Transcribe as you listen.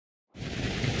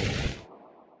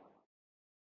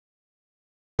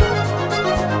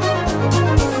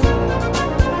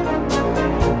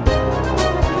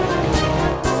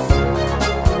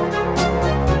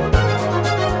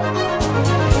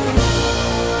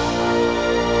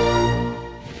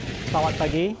Selamat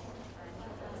pagi.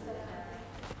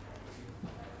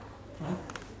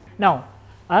 Now,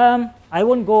 I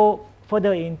won't go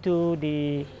further into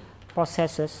the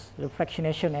processes, the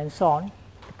fractionation and so on,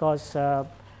 because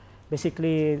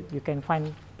basically you can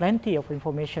find plenty of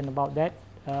information about that.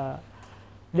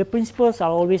 The principles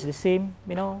are always the same,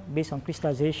 based on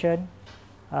crystallization.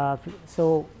 I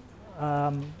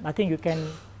think you can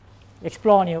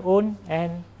explore on your own,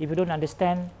 and if you don't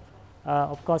understand,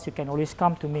 of course, you can always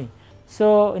come to me.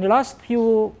 So in the last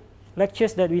few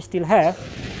lectures that we still have,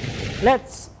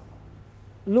 let's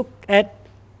look at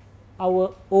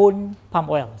our own palm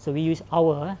oil. So we use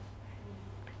our,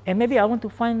 and maybe I want to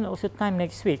find also time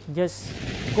next week, just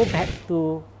go back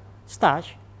to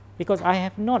starch, because I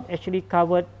have not actually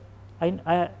covered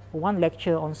one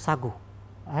lecture on sagu.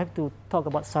 I have to talk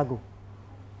about sagu.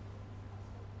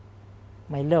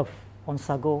 My love on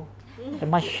sagu. I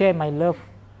must share my love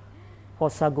for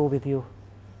sagu with you.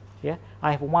 Yeah,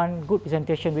 I have one good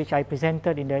presentation which I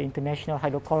presented in the International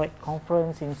Hydrochloric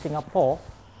Conference in Singapore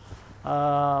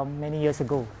many years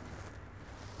ago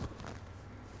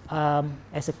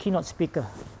as a keynote speaker.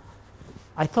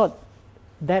 I thought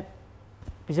that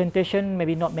presentation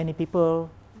maybe not many people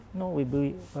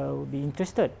will be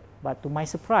interested, but to my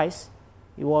surprise,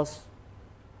 it was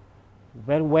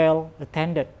very well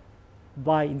attended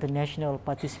by international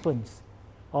participants.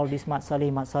 All these Mat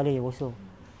Saleh also.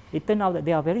 It turned out that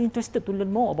they are very interested to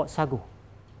learn more about sagu.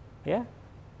 Yeah.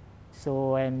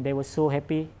 So, and they were so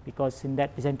happy because in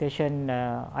that presentation,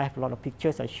 I have a lot of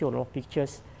pictures. I show a lot of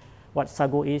pictures what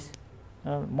sagu is.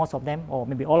 Most of them, or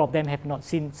maybe all of them, have not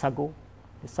seen sagu,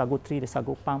 the sagu tree, the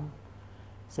sagu palm.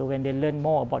 So when they learn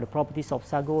more about the properties of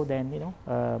sagu, then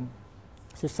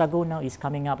so sagu now is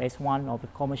coming up as one of the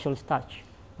commercial starch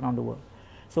around the world.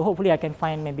 So hopefully I can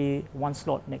find maybe one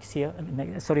slot next year.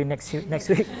 Next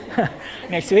week,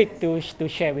 next week to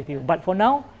share with you. But for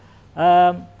now,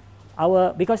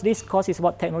 because this course is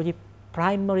about technology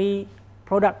primary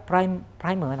product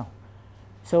primer now.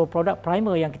 So product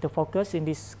primer yang kita focus in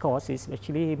this course is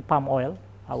actually palm oil,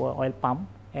 our oil palm,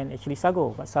 and actually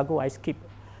sagu. But sagu I skip,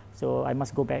 so I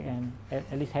must go back and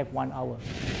at least have 1 hour.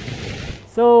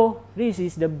 So this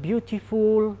is the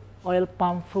beautiful oil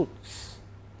palm fruits.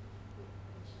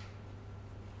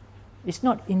 It's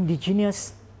not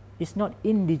indigenous. It's not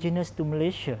indigenous to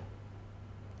Malaysia.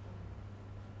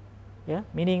 Yeah,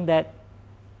 meaning that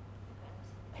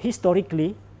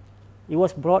historically, it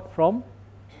was brought from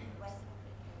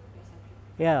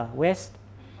West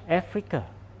Africa,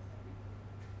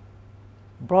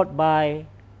 brought by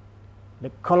the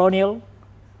colonial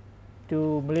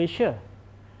to Malaysia.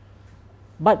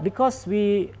 But because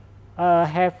we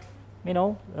have,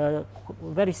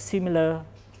 very similar,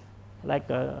 like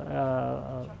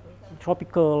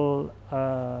tropical,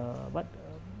 apa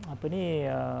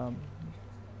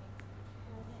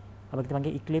kita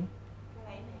panggil iklim?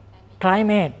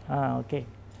 Climate. Okay.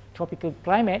 Tropical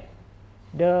climate,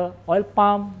 the oil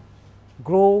palm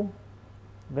grow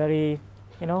very,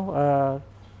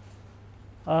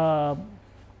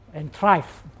 and thrive.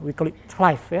 We call it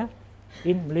thrive,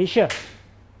 in Malaysia.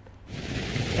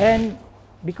 And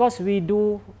because we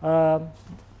do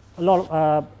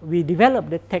we develop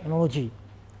the technology.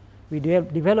 We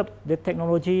develop the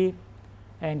technology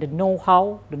and the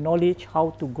know-how, the knowledge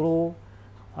how to grow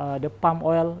the palm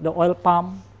oil, the oil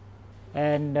palm,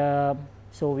 and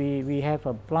so we have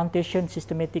a plantation,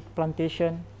 systematic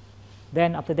plantation.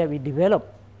 Then after that, we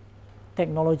develop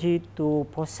technology to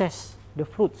process the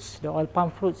fruits, the oil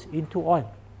palm fruits, into oil.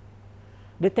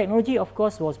 The technology, of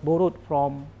course, was borrowed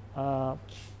from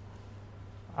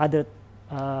other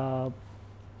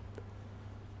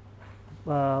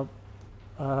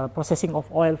processing of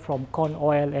oil from corn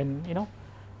oil, and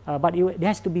but it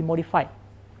has to be modified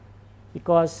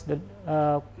because the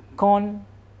corn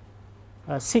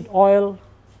seed oil,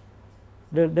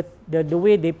 the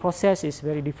way they process is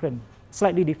very different,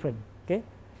 slightly different. Okay,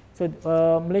 so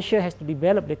Malaysia has to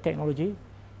develop the technology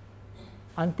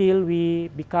until we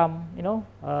become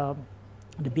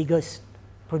the biggest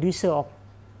producer of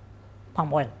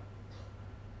palm oil.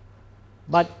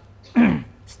 But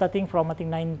starting from I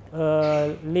think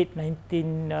late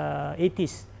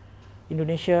 1980s,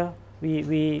 Indonesia,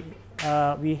 we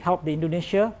helped the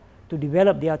Indonesia to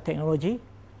develop their technology,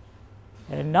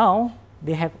 and now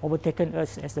they have overtaken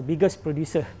us as the biggest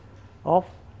producer of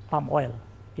palm oil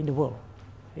in the world.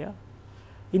 Yeah.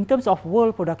 In terms of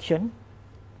world production,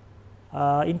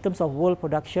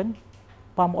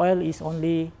 palm oil is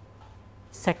only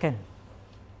second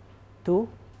to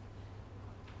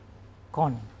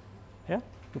corn. Yeah,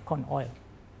 to corn oil.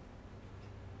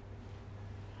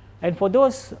 And for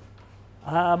those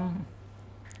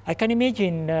I can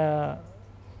imagine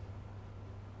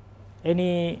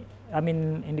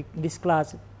in this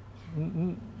class,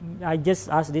 I just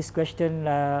asked this question,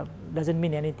 doesn't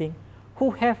mean anything.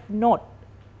 Who have not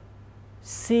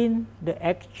seen the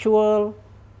actual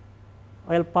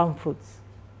oil palm fruits?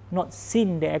 Not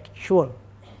seen the actual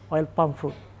oil palm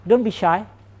fruit. Don't be shy.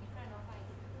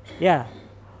 Yeah.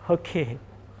 Okay.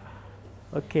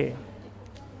 Okay.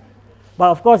 But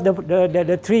of course,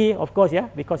 the tree, of course, yeah,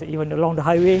 because even along the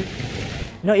highway.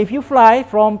 If you fly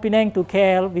from Penang to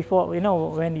KL before,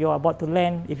 when you're about to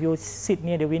land, if you sit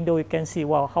near the window, you can see,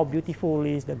 wow, how beautiful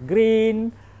is the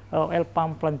green oil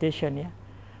palm plantation, yeah.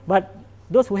 But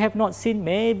those who have not seen,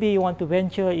 maybe want to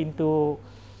venture into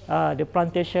the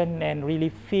plantation and really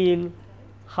feel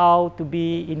how to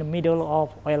be in the middle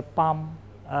of oil palm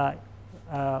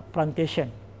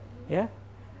plantation, yeah.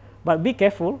 But be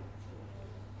careful,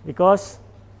 because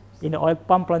in the oil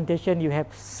palm plantation you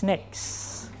have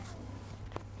snakes.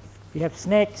 You have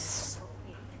snakes.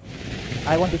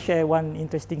 I want to share one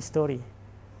interesting story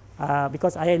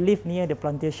because I live near the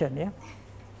plantation. Yeah.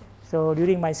 So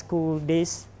during my school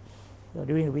days,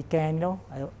 during the weekend,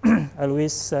 I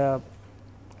always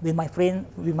with my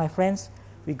friends,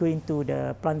 we go into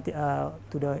the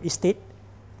to the estate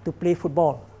to play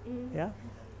football. Yeah.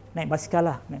 Naik basikal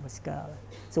lah, naik basikal.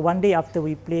 So one day after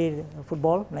we play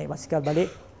football, naik basikal balik,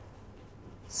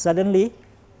 suddenly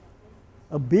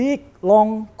a big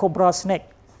long cobra snake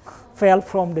fell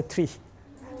from the tree,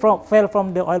 fell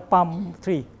from the oil palm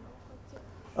tree,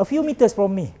 a few meters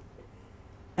from me,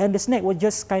 and the snake was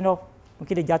just kind of,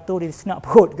 mungkin dia jatuh, dia senap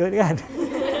perut ke kan,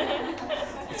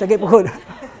 sakit perut.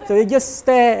 So they just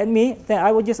stare at me. Then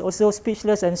I was just also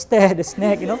speechless and stare at the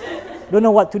snake, don't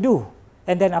know what to do.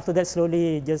 And then after that,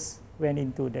 slowly just went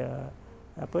into the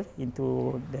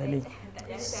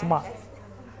smart.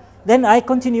 Then I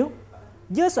continue.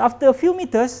 Just after a few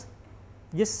meters,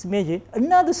 just imagine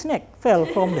another snake fell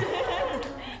from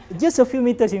just a few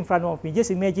meters in front of me.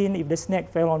 Just imagine if the snake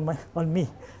fell on me.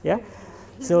 Yeah.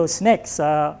 So snakes,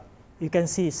 you can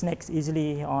see snakes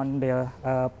easily on the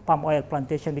palm oil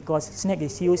plantation because snake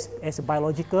is used as a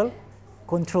biological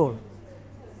control.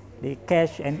 They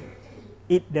catch and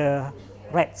eat the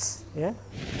rats. Yeah.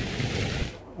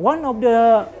 One of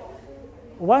the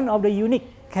unique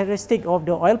characteristic of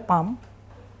the oil palm,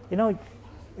 you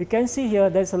can see here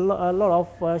there's a lot of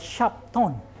sharp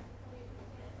thorn.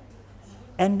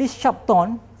 And this sharp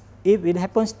thorn, if it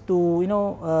happens to,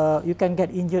 you can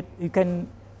get injured, you can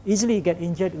easily get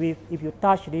injured if you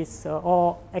touch this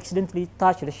or accidentally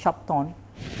touch the sharp thorn.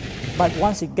 But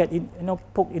once it get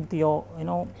poked into your,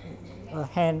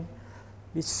 hand,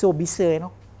 it's so bitter,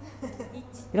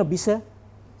 bitter?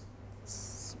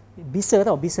 Bitter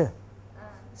tau, bitter.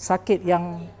 Sakit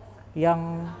yang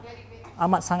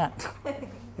amat sangat.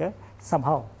 Yeah,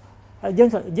 somehow. I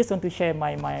just want to share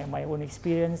my own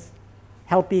experience,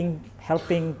 helping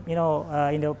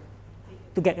to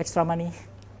get extra money,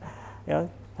 yeah,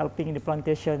 helping in the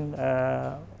plantation,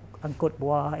 angkut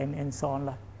buah and so on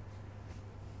lah.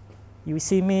 You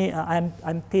see me,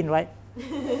 I'm thin, right?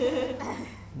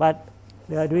 But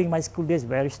during my school days,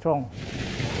 very strong.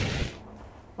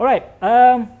 All right,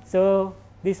 so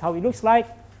this is how it looks like.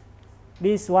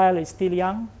 This while it's still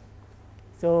young.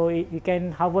 So you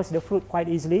can harvest the fruit quite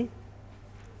easily.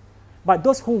 But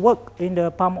those who work in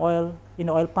the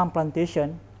oil palm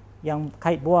plantation, yang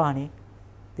kait buah ni,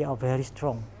 they are very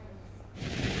strong.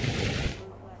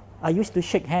 I used to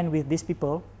shake hands with these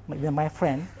people, my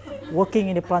friend, working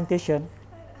in the plantation,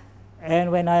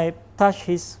 and when I touch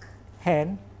his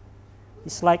hand,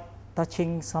 it's like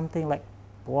touching something like,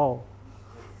 wow,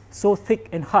 so thick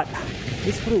and hard.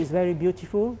 This fruit is very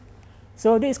beautiful.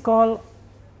 So this is called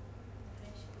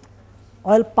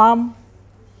oil palm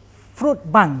fruit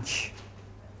bunch.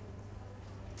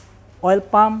 Oil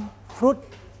palm fruit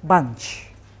bunch.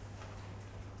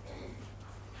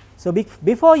 So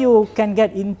before you can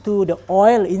get into the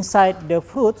oil inside the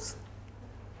fruits,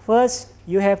 first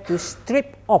you have to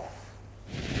strip off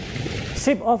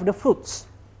the fruits.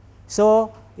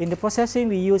 So in the processing,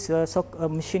 we use a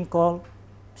machine called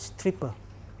stripper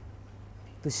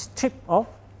to strip off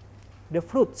the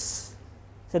fruits,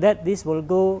 so that this will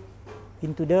go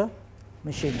into the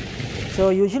machine. So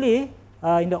usually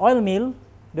in the oil mill,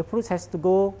 the fruits has to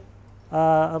go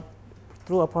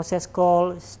through a process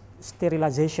called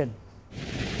sterilization.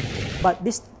 But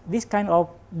this kind of,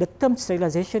 the term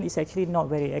sterilization is actually not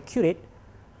very accurate,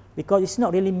 because it's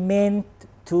not really meant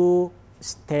to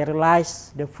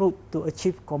sterilize the fruit to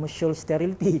achieve commercial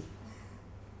sterility,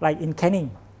 like in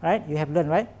canning, right? You have learned,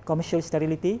 right? Commercial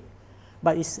sterility,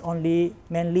 but it's only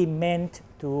mainly meant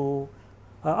to,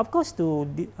 of course, to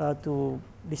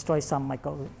destroy some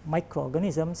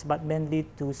microorganisms, but mainly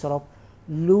to sort of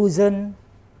loosen,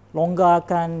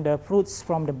 longgarkan the fruits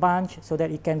from the bunch so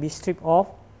that it can be stripped off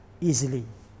easily,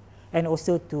 and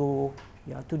also to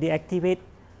deactivate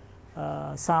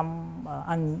some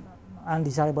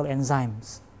undesirable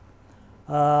enzymes.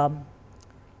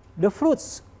 The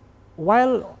fruits,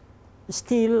 while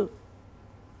still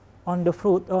on the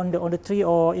fruit on the tree,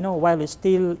 or while it's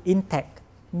still intact,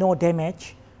 no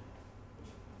damage,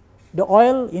 the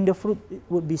oil in the fruit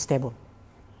would be stable.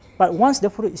 But once the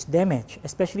fruit is damaged,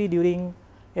 especially during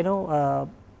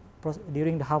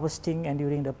during the harvesting and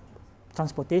during the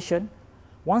transportation,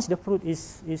 once the fruit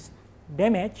is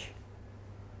damaged,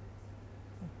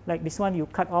 like this one, you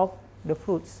cut off the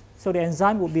fruits, so the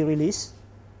enzyme will be released.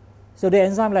 So the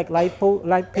enzyme like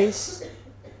lipase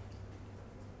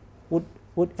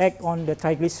would act on the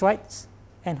triglycerides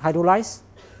and hydrolyze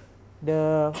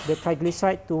the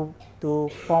triglyceride to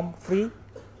form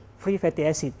free fatty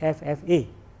acid, FFA.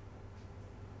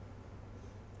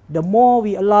 The more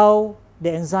we allow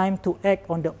the enzyme to act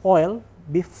on the oil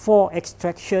before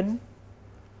extraction,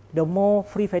 the more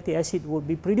free fatty acid will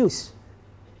be produced.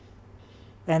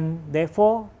 And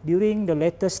therefore, during the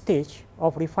later stage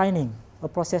of refining, a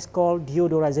process called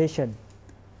deodorization.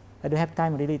 I don't have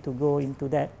time really to go into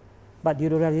that, but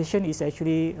deodorization is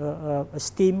actually a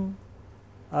steam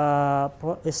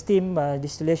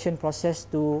distillation process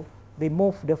to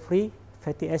remove the free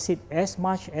fatty acid as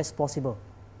much as possible.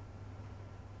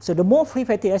 So the more free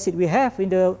fatty acid we have in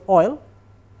the oil,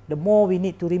 the more we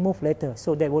need to remove later,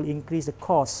 so that will increase the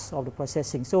cost of the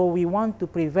processing. So we want to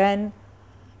prevent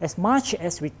as much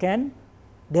as we can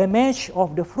damage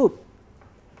of the fruit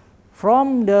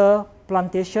from the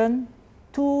plantation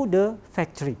to the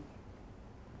factory.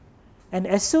 And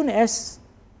as soon as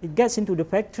it gets into the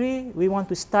factory, we want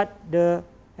to start the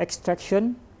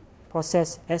extraction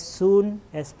process as soon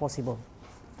as possible.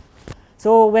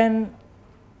 So when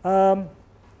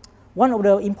one of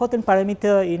the important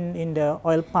parameter in the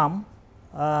oil palm,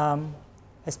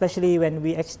 especially when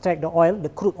we extract the oil, the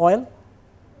crude oil,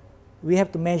 we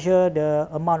have to measure the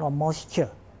amount of moisture,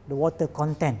 the water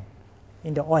content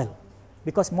in the oil.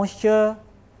 Because moisture,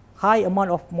 high amount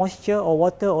of moisture or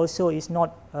water also is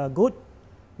not good,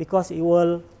 because it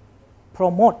will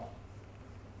promote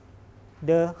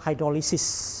the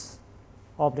hydrolysis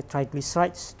of the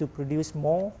triglycerides to produce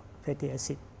more fatty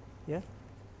acid. Yeah.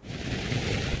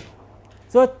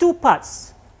 So two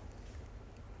parts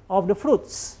of the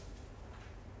fruits.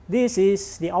 This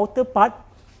is the outer part,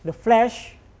 the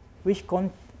flesh, which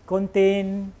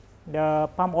contain the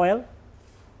palm oil.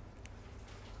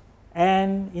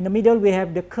 And in the middle we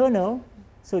have the kernel,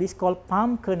 so this is called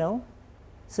palm kernel.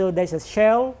 So there's a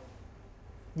shell,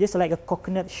 just like a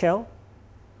coconut shell.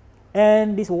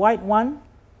 And this white one,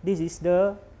 this is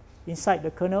the inside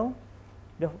the kernel.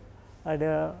 So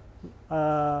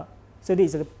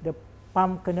this is the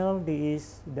palm kernel, this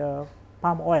is the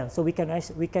palm oil. So we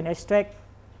can extract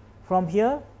from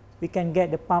here, we can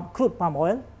get the crude palm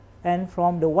oil, and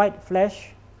from the white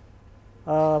flesh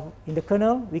in the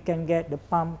kernel, we can get the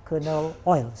palm kernel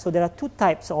oil. So there are two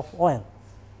types of oil.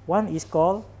 One is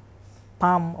called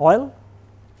palm oil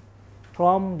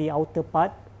from the outer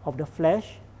part of the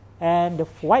flesh, and the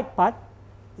white part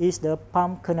is the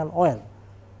palm kernel oil,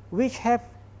 which have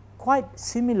quite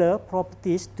similar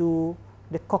properties to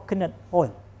the coconut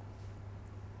oil.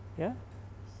 Yeah.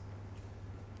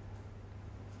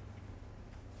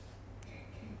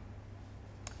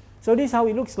 So this is how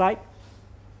it looks like.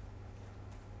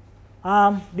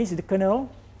 This is the kernel.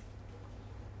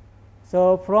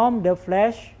 So from the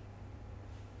flesh,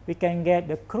 we can get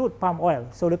the crude palm oil.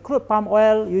 So the crude palm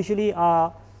oil usually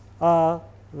are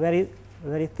very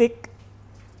thick,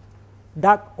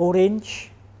 dark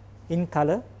orange in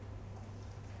color,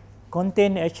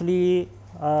 contain actually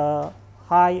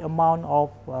high amount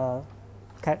of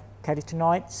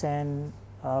carotenoids and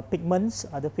pigments,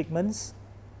 other pigments,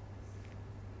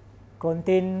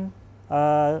 contain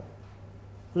a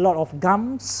lot of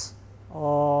gums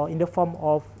in the form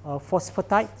of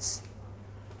phosphatides.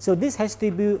 So this has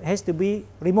to be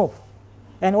removed,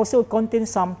 and also contains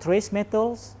some trace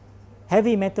metals,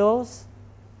 heavy metals,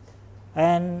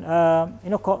 and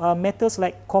metals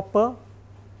like copper,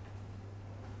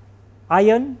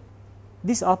 iron.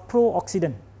 These are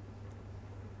pro-oxidant.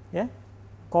 Yeah,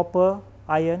 copper,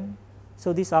 iron.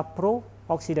 So these are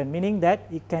pro-oxidant, meaning that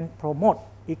it can promote,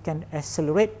 it can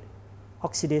accelerate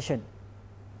oxidation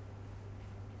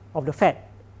of the fat.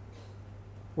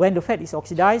 When the fat is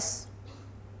oxidized,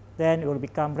 then it will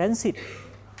become rancid.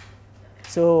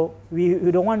 So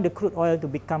we don't want the crude oil to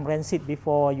become rancid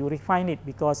before you refine it,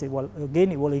 because it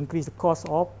will increase the cost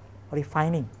of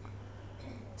refining.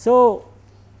 So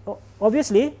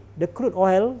obviously the crude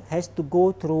oil has to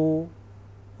go through,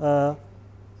 the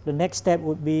next step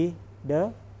would be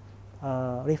the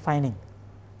refining.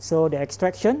 So the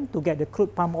extraction to get the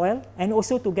crude palm oil and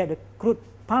also to get the crude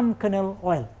palm kernel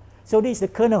oil. So this is the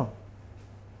kernel.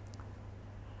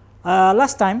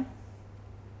 Last time,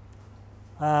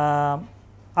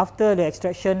 after the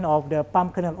extraction of the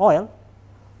palm kernel oil,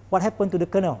 what happened to the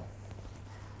kernel?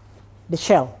 The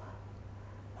shell.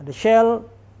 The shell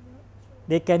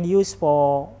they can use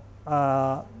for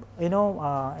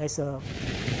as a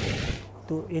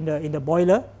in the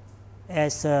boiler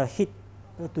as a heat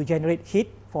to generate heat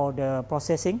for the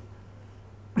processing.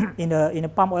 in a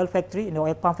palm oil factory, in the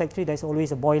oil palm factory, there's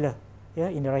always a boiler. Yeah,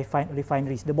 in the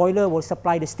refineries, the boiler will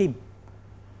supply the steam.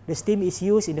 The steam is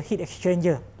used in the heat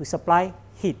exchanger to supply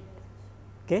heat.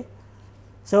 Okay,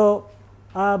 so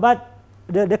but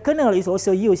the kernel is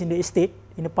also used in the estate,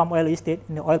 in the palm oil estate,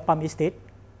 in the oil palm estate.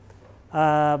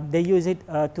 They use it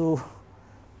to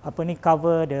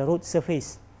cover the road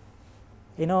surface.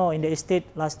 In the estate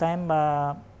last time,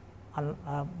 I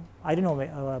don't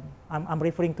know. I'm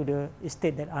referring to the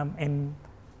estate that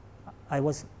I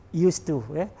was used to.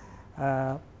 Yeah?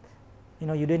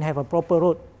 You didn't have a proper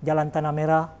road, Jalan Tanah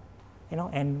Merah,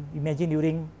 and imagine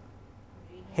during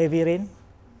heavy rain,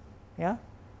 yeah,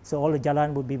 so all the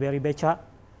jalan would be very becak.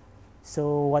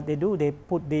 So what they do, they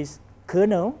put this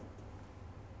kernel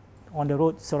on the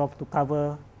road sort of to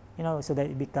cover, so that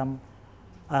it become,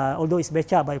 although it's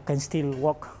becak, but you can still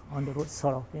walk on the road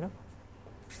sort of,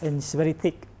 and it's very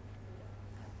thick.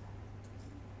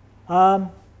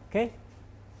 Okay.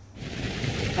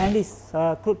 And this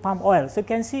crude palm oil. So you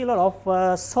can see a lot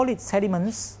of solid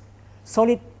sediments,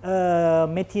 solid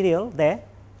material there,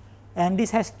 and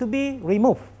this has to be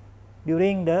removed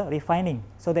during the refining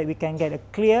so that we can get a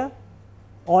clear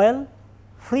oil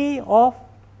free of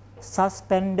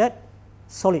suspended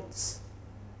solids.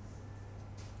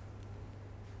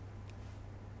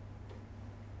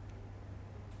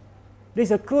 This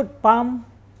is a crude palm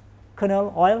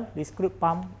kernel oil, this crude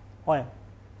palm oil.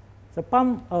 So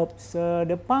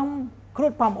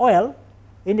crude palm oil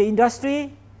in the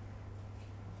industry,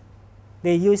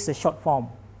 they use the short form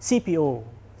CPO.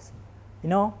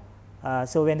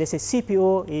 So when they say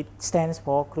CPO, it stands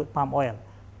for crude palm oil.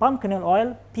 Palm kernel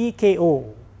oil,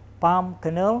 PKO, palm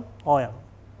kernel oil.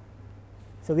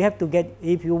 So we have to get,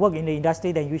 if you work in the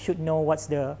industry, then you should know what's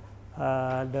the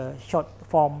short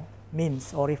form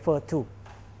means or refer to.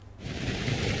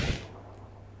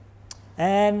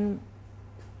 And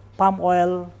palm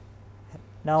oil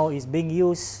now is being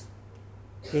used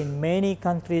in many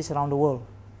countries around the world.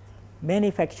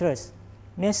 Manufacturers,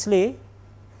 Nestle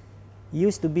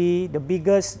used to be the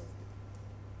biggest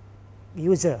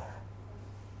user.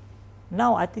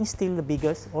 Now I think still the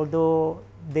biggest, although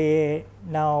they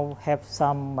now have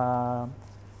some,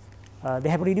 they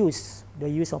have reduced the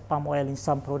use of palm oil in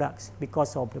some products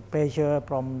because of the pressure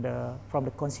from the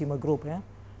consumer group. Yeah?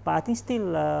 But I think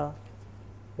still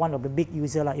one of the big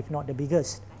users, if not the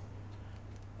biggest.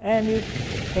 And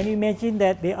can you imagine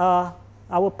that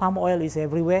our palm oil is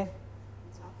everywhere?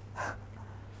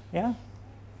 Yeah,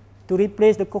 to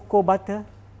replace the cocoa butter,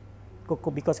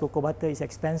 because cocoa butter is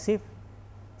expensive,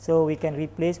 so we can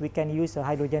use a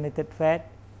hydrogenated fat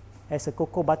as a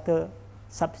cocoa butter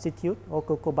substitute or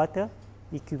cocoa butter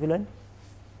equivalent.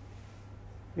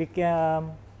 We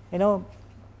can,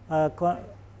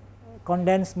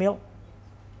 condensed milk.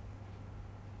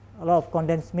 A lot of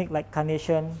condensed milk like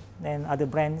Carnation and other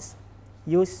brands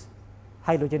use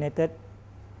hydrogenated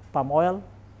palm oil.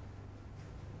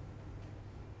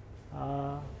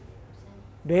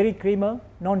 Dairy creamer,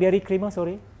 non-dairy creamer,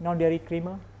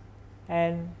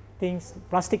 and things,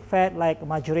 plastic fat like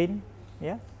margarine.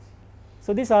 Yeah.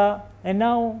 So these are, and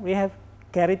now we have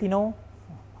carotene.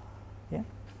 Yeah.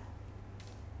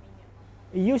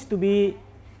 It used to be,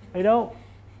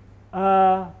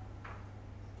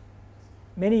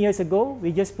 many years ago,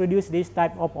 we just produced this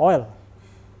type of oil,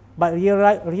 but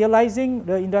realizing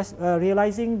that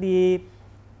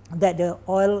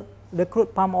the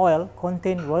crude palm oil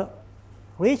contained a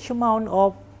rich amount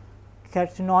of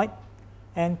carotenoid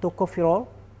and tocopherol,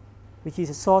 which is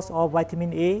a source of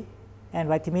vitamin A and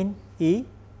vitamin E.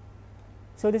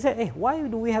 So they said, hey, why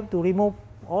do we have to remove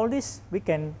all this? We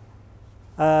can,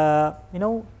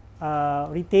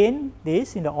 retain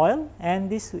this in the oil, and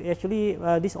this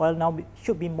oil now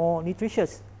should be more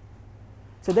nutritious.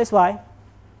 So that's why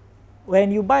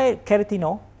when you buy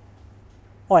carotene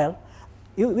oil,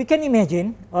 we can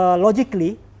imagine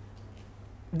logically,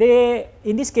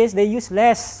 in this case they use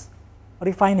less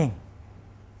refining,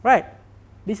 right?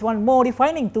 This one more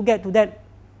refining to get to that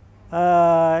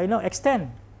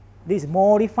extend. This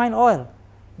more refined oil,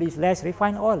 this less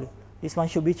refined oil. This one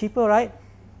should be cheaper, right?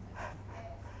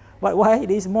 But why it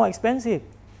is more expensive?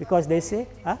 Because they say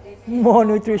more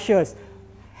nutritious,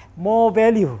 more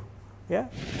value. Yeah.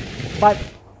 But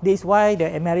this is why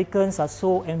the Americans are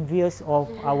so envious of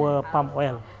our palm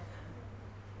oil.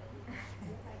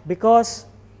 Because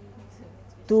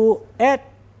to add,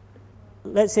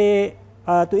 let's say,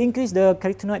 to increase the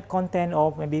carotenoid content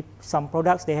of maybe some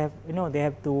products, they have, they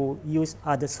have to use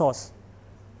other source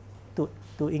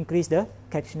to increase the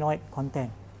carotenoid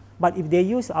content. But if they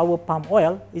use our palm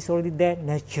oil, it's already there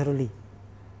naturally.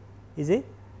 Is it?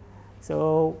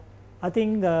 So I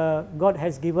think God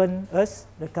has given us,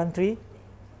 the country,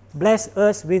 blessed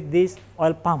us with this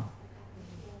oil palm.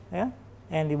 Yeah?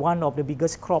 And one of the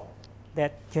biggest crop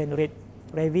that generate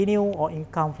revenue or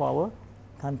income for our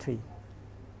country.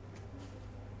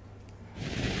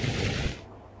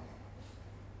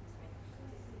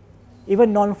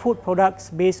 Even non-food products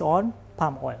based on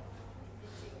palm oil.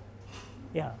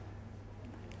 Yeah.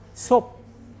 Soap.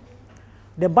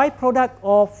 The byproduct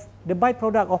of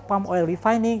palm oil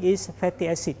refining is fatty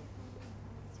acid.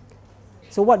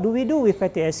 So what do we do with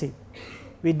fatty acid?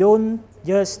 We don't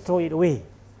just throw it away.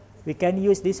 We can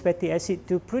use this fatty acid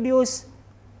to produce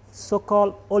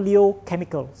so-called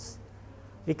oleochemicals.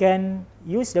 We can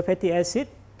use the fatty acid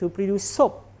to produce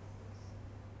soap,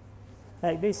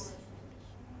 like this.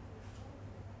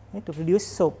 To produce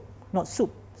soap, not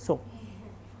soup, soap.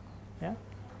 Yeah.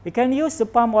 We can use the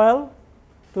palm oil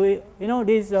to,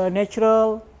 this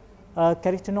natural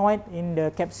carotenoid in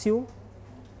the capsule.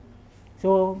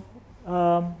 So,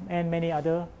 and many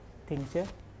other things. Yeah.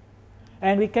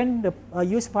 And we can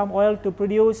use palm oil to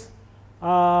produce,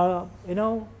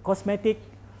 cosmetic,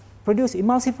 produce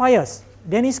emulsifiers.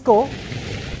 Danisco,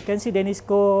 you can see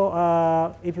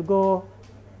Danisco, if you go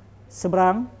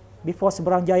Seberang, before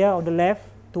Seberang Jaya on the left,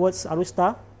 towards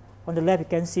Alusta, on the left you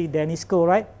can see Danisco,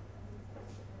 right?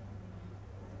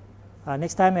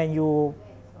 Next time when you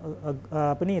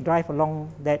drive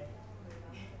along that,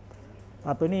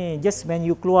 just when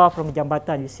you keluar from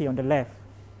Jambatan, you see on the left,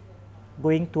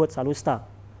 going towards Alusta,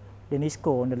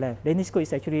 Danisco on the left. Danisco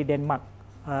is actually Denmark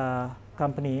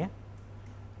company. Yeah?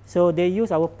 So they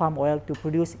use our palm oil to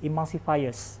produce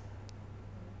emulsifiers.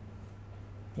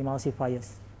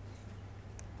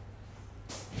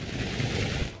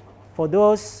 For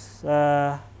those,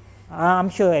 I'm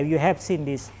sure you have seen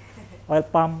this oil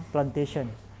palm plantation,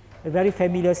 a very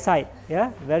familiar sight,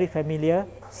 yeah, very familiar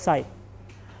sight.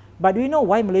 But do you know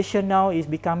why Malaysia now is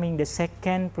becoming the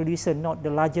second producer, not the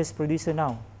largest producer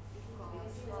now?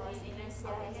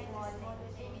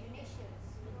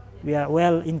 We are,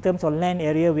 well, in terms of land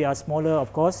area, we are smaller,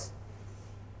 of course.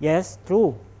 Yes,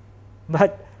 true.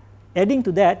 But adding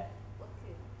to that,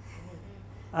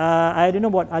 I don't know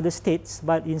about other states,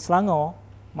 but in Selangor,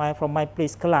 from my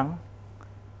place, Kelang,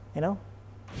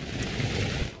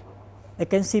 I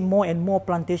can see more and more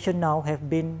plantation now have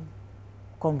been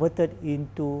converted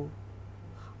into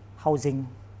housing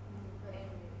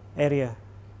area,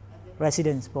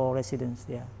 residence,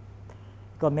 yeah.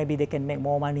 Because maybe they can make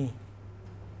more money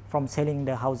from selling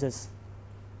the houses.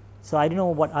 So I don't know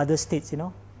what other states,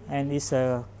 and it's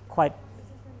quite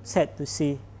sad to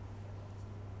see,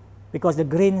 because the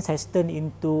greens has turned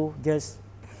into just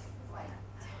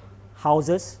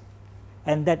houses,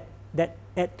 and that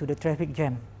add to the traffic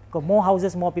jam. Because more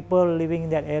houses, more people living in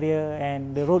that area,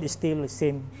 and the road is still the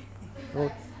same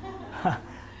road.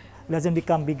 Doesn't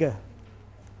become bigger.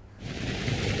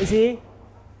 You see,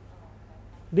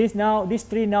 this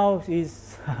tree now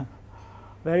is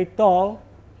very tall,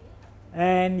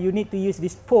 and you need to use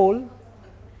this pole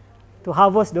to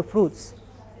harvest the fruits.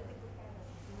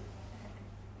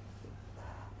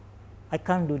 I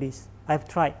can't do this. I've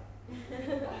tried.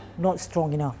 Not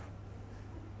strong enough.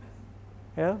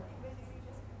 Yeah?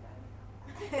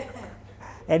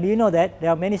 And you know that there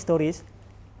are many stories.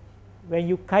 When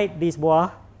you kite this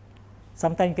buah,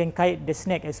 sometimes you can kite the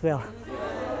snake as well.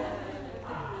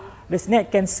 The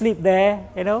snake can sleep there,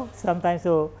 sometimes.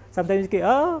 So sometimes you can,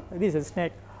 oh, this is a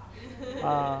snake.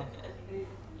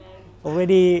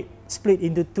 Already split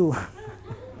into two.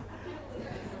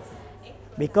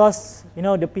 Because,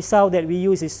 the pisau that we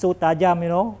use is so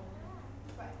tajam,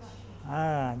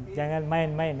 jangan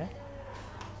main-main.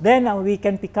 Then we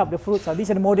can pick up the fruits. This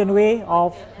is the modern way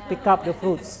of pick up the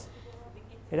fruits.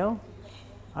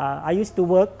 I used to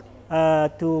work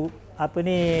to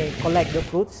collect the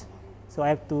fruits. So I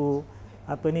have to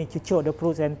cucuk the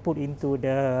fruits and put into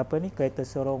the kereta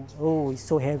sorong. Oh, it's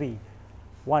so heavy.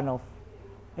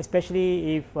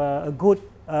 Especially if a good,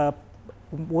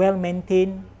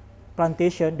 well-maintained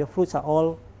plantation, the fruits are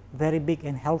all very big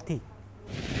and healthy.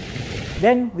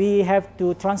 Then we have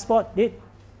to transport it.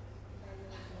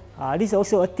 This is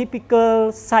also a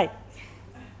typical site,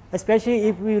 especially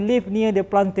if we live near the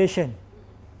plantation.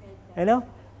 You know,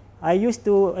 I used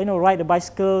to ride a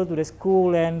bicycle to the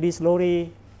school, and this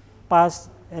lorry passed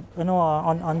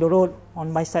on the road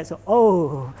on my side. So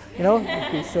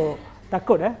so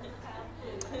takut.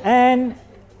 And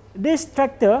this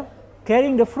tractor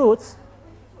carrying the fruits,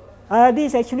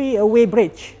 this is actually a weigh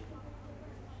bridge.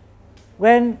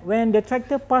 When the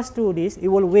tractor passes through this, it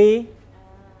will weigh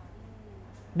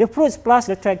the fruits plus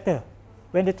the tractor.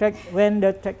 When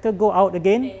the tractor go out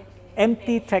again,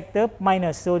 empty tractor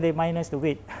minus, so they minus the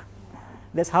weight.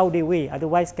 That's how they weigh.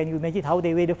 Otherwise, can you imagine how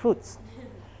they weigh the fruits?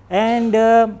 And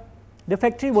the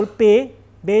factory will pay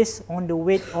based on the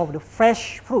weight of the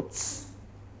fresh fruits.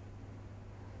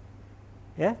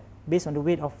 Yeah, based on the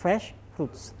weight of fresh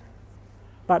fruits.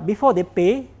 But before they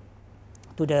pay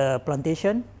to the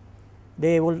plantation,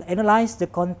 they will analyze the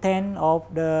content of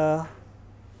the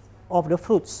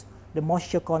fruits, the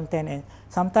moisture content, and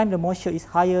sometimes the moisture is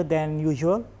higher than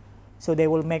usual, so they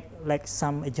will make like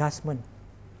some adjustment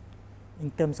in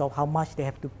terms of how much they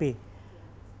have to pay,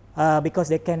 because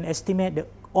they can estimate the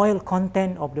oil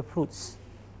content of the fruits.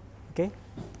 Okay.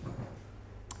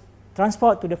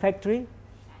 Transport to the factory.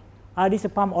 This is a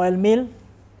palm oil mill.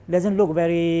 Doesn't look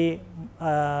very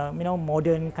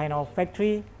modern kind of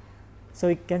factory. So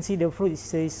you can see the fruit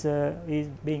is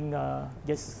being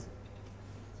just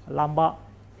lambak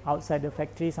outside the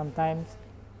factory sometimes.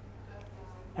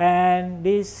 And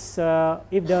this,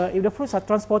 if the fruits are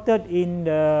transported in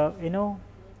the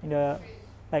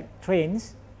like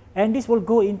trains, and this will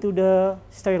go into the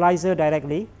sterilizer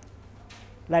directly,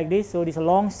 like this. So this is a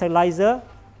long sterilizer.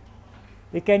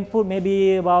 We can put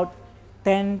maybe about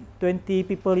 10-20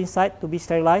 people inside to be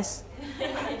sterilized.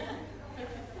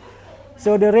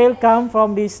 So the rail come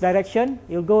from this direction,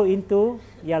 you'll go into,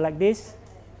 like this,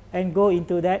 and go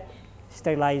into that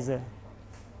sterilizer.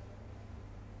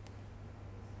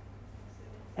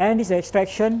 And this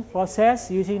extraction process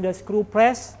using the screw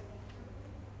press.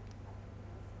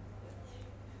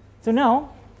 So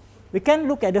now, we can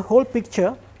look at the whole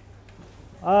picture.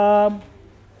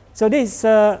 So this is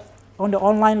on the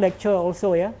online lecture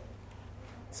also, yeah.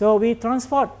 So we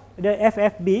transport the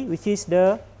FFB, which is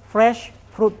the fresh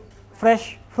fruit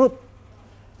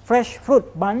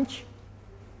bunch,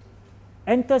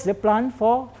 enters the plant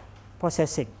for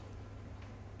processing.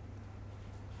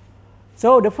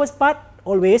 So the first part,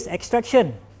 always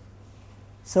extraction.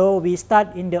 So we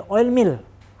start in the oil mill,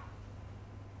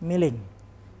 milling.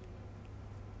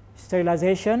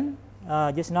 Sterilization,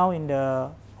 just now in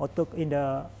the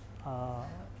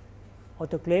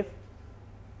autoclave,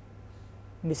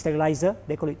 in the sterilizer,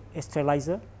 they call it a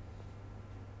sterilizer.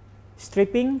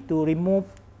 Stripping to remove,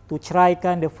 to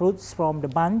ceraikan the fruits from the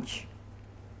bunch.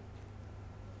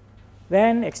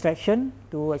 Then extraction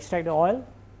to extract the oil.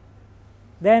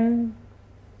 Then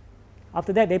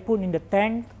after that they put in the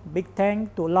tank, big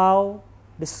tank, to allow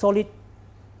the solid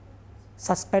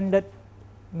suspended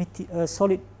material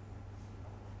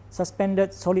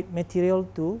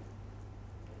to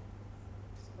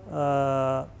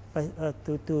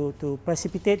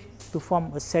precipitate, to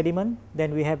form a sediment.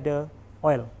 Then we have the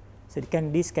oil. So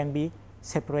this can be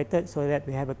separated so that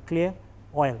we have a clear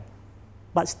oil.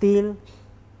 But still,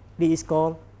 this is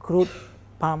called crude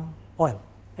palm oil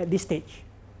at this stage.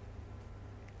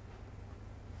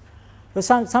 So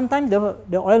sometimes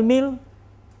the oil mill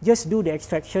just do the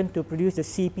extraction to produce the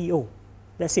CPO.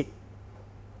 That's it.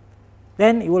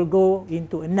 Then it will go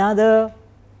into another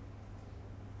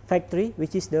factory,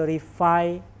 which is the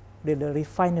refinery,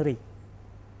 the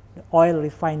oil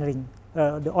refinery.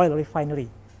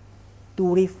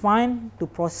 To refine, to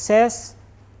process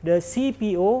the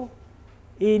CPO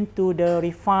into the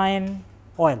refined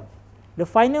oil. The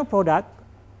final product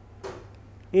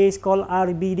is called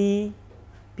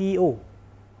RBD-PO,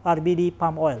 RBD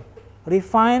palm oil.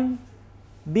 Refined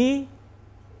B,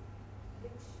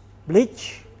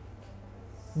 bleach,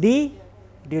 D,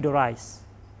 deodorized,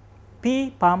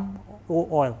 P, palm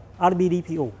oil,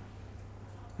 RBD-PO.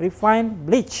 Refined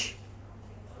bleach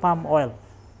palm oil.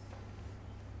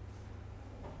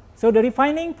 So the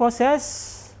refining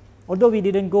process, although we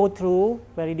didn't go through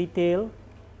very detailed,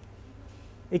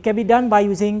 it can be done by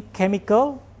using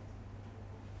chemical,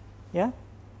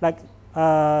 like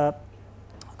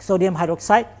sodium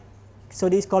hydroxide. So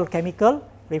this is called chemical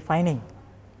refining.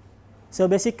 So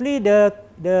basically the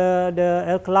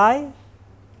alkali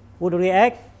would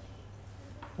react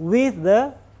with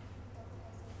the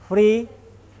free,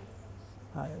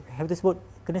 have to sebut,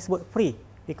 kena sebut free,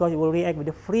 because it will react with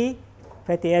the free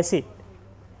fatty acid.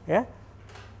 Yeah,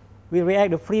 we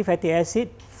react the free fatty acid,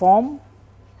 form,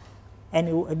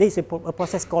 and this is a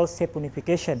process called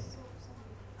saponification.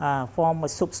 Form a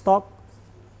soup stock,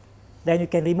 then you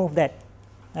can remove that.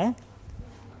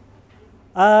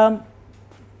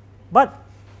 But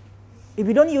if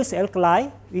we don't use alkali,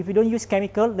 if we don't use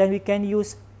chemical, then we can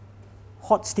use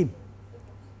hot steam,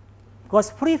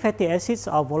 because free fatty acids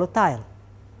are volatile.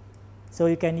 So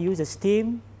you can use a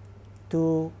steam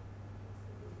to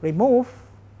remove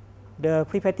the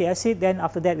free fatty acid. Then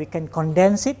after that we can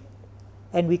condense it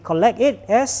and we collect it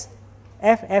as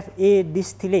FFA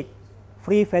distillate,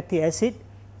 free fatty acid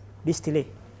distillate.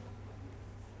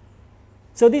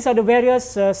 So these are the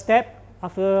various steps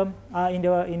after in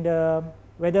the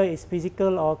whether it's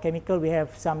physical or chemical. We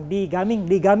have some degumming.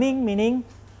 Degumming meaning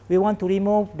we want to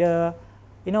remove the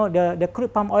the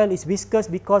crude palm oil is viscous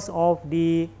because of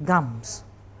the gums,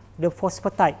 the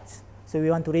phosphatides. So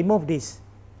we want to remove this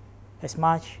as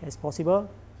much as possible.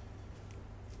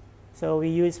 So we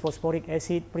use phosphoric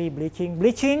acid pre-bleaching.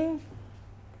 Bleaching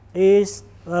is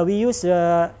we use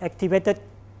activated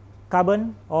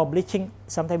carbon or bleaching.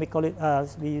 Sometimes we call it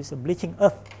we use a bleaching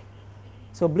earth.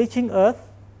 So bleaching earth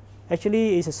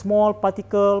actually is a small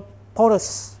particle,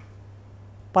 porous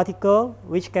particle,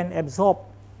 which can absorb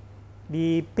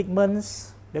the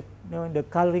pigments, the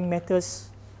coloring matters,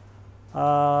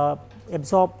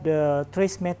 absorb the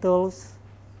trace metals,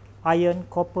 iron,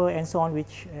 copper, and so on,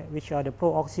 which are the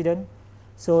pro-oxidant.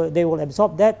 So they will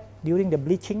absorb that during the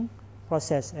bleaching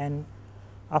process, and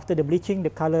after the bleaching, the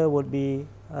color would be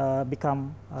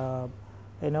become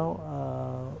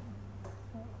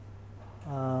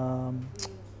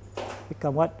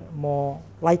become more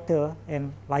lighter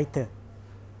and lighter.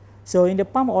 So in the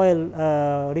palm oil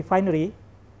refinery,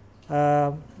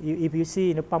 if you see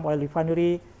in the palm oil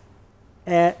refinery,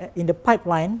 in the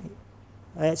pipeline,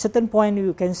 at certain point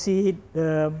you can see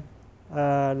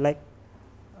like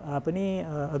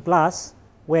a glass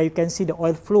where you can see the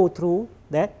oil flow through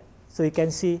that. So you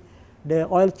can see the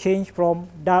oil change from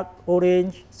dark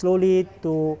orange slowly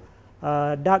to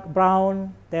dark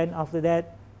brown, then after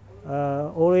that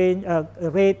orange,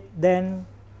 red, then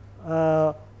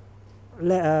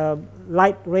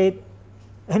light red,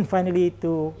 and finally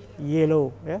to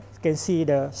yellow. Yeah? You can see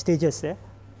the stages there.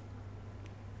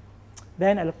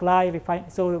 Then alkali refine.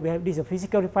 So we have this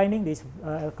physical refining, this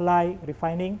alkali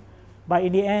refining. But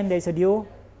in the end, there is a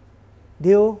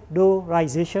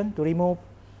deodorization to remove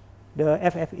the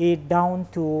FFA down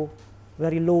to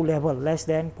very low level, less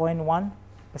than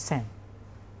 0.1%.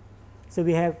 So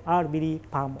we have RBD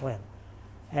palm oil.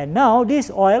 And now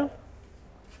this oil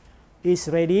is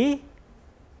ready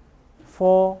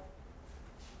for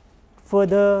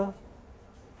further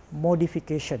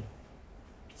modification.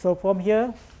 So from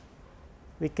here,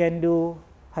 we can do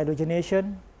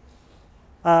hydrogenation,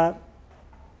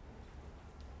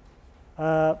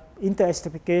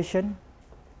 interesterification,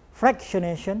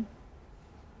 fractionation.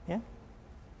 Yeah?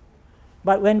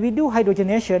 But when we do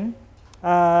hydrogenation,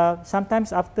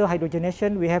 sometimes after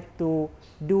hydrogenation, we have to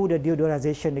do the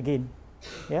deodorization again.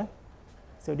 Yeah?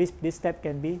 So this step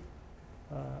can be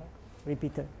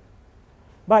repeated.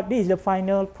 But this is the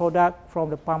final product from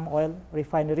the palm oil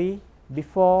refinery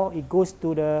before it goes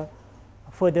to the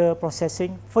further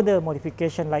processing, further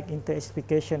modification like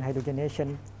interesterification,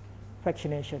 hydrogenation,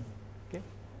 fractionation. Okay.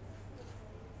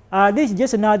 This is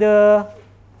just another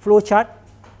flow chart,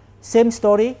 same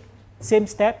story, same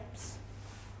steps,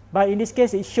 but in this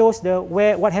case it shows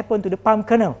what happened to the palm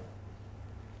kernel.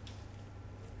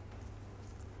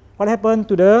 What happened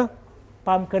to the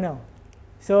palm kernel?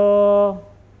 So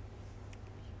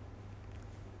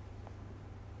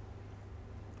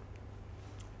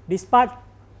this part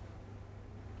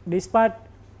is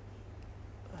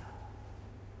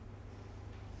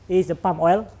the palm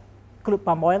oil, crude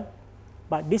palm oil,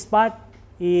 but this part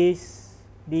is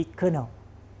the kernel.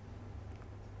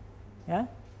 Yeah,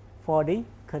 for the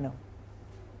kernel.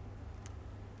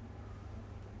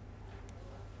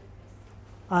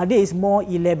 This is more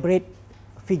elaborate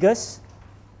figures.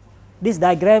 This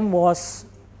diagram was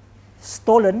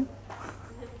stolen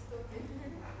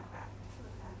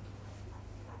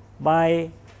by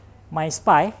my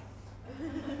spy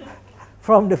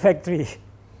from the factory.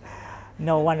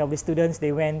 One of the students,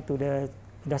 they went to the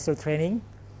industrial training,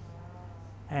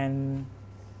 and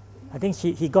I think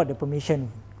he got the permission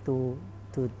to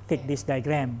take this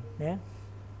diagram. Yeah.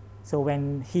 So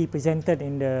when he presented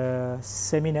in the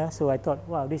seminar, so I thought,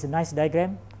 wow, this is a nice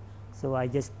diagram. So I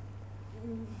just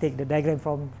take the diagram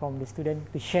from the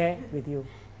student to share with you.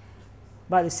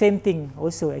 But the same thing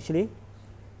also actually.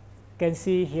 You can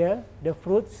see here the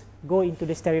fruits go into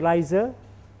the sterilizer,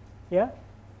 yeah,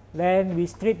 Then we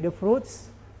strip the fruits.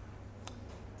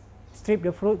 Strip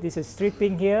the fruit. This is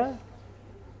stripping here.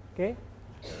 Okay.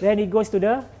 Then it goes to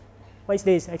the, what is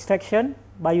this? Extraction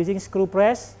by using screw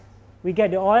press. We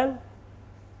get the oil.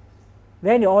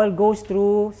 Then the oil goes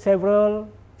through several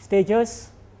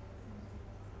stages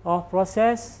of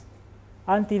process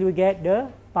until we get the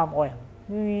palm oil.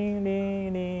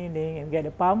 And we get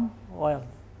the palm oil.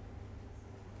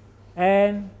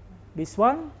 And this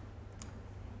one,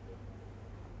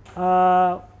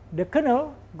 the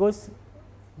kernel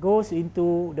goes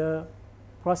into the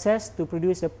process to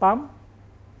produce the palm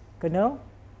kernel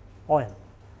oil.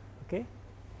 Okay,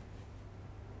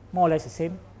 more or less the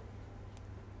same.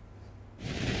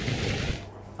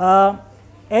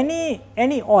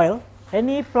 Any oil,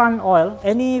 any plant oil,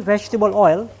 any vegetable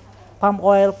oil, palm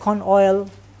oil, corn oil,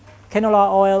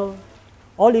 canola oil,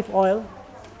 olive oil,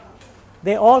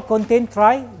 they all contain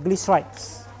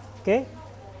triglycerides. Okay.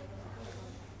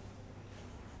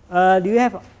 Do you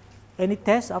have any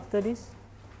tests after this?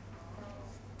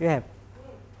 You have?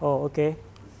 Oh, okay.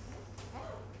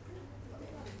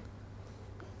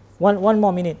 One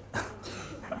more minute.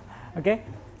 Okay.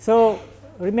 So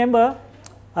remember,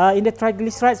 in the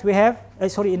triglycerides we have,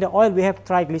 in the oil we have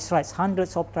triglycerides,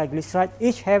 hundreds of triglycerides,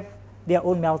 each have their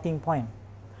own melting point.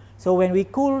 So when we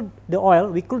cool the oil,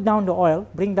 we cool down the oil,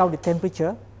 bring down the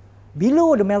temperature,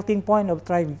 below the melting point of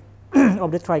the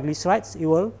triglycerides, it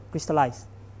will crystallize.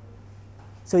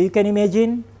 So you can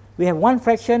imagine we have one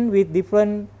fraction with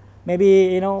different,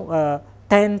 maybe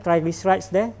 10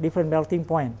 triglycerides there, different melting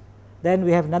point. Then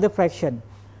we have another fraction.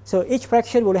 So each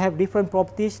fraction will have different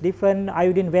properties, different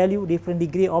iodine value, different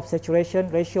degree of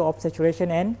saturation, ratio of saturation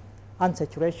and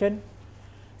unsaturation.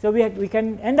 So we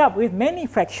can end up with many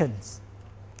fractions.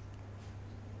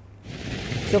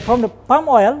 So from the palm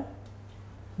oil,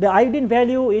 the iodine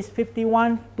value is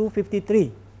 51 to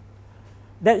 53.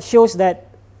 That shows that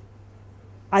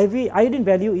iodine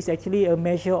value is actually a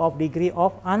measure of degree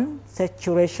of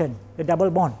unsaturation, the double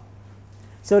bond.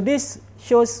 So this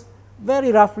shows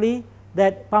very roughly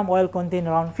that palm oil contains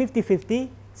around 50-50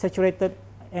 saturated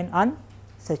and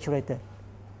unsaturated.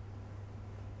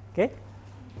 Okay.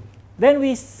 Then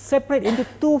we separate into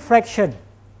two fractions.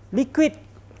 Liquid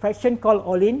fraction called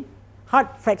olein,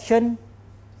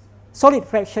 solid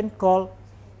fraction called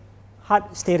hard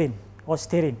stearine or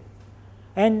stearine.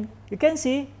 And you can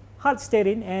see hard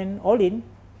stearine and olein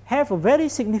have a very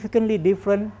significantly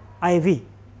different IV.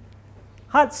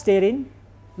 Hard stearine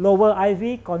lower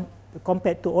IV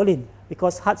compared to olein,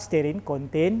 because hard stearine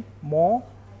contain more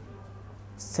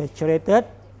saturated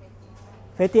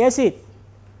fatty acid.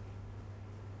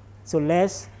 So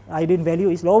less iodine value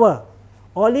is lower.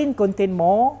 Olein contain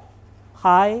more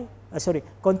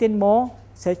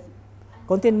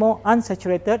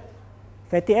unsaturated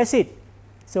fatty acid.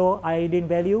 So iodine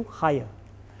value higher.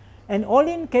 And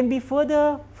olein can be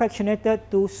further fractionated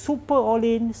to super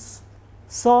olein,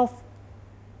 soft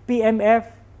PMF.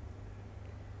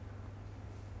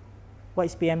 What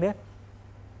is PMF?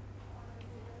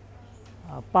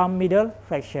 Palm middle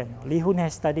fraction. Li Hun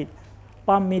has studied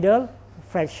palm middle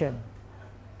fraction.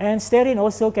 And stearine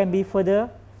also can be further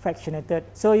fractionated.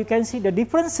 So you can see the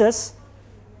differences,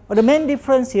 or the main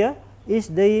difference here is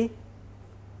the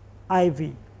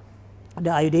IV, the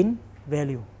iodine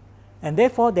value. And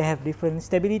therefore they have different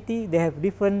stability, they have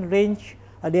different range,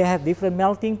 they have different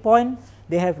melting point,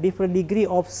 they have different degree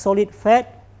of solid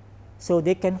fat. So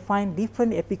they can find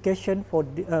different application for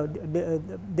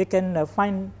they can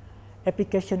find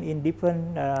application in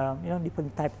different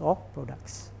different type of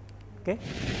products. Okay,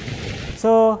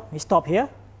 so we stop here,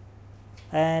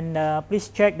 and please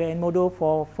check the Enmodo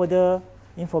for further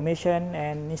information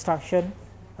and instruction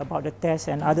about the test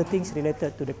and other things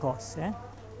related to the course.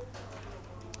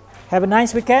 Have a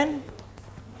nice weekend.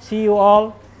 See you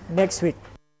all next week.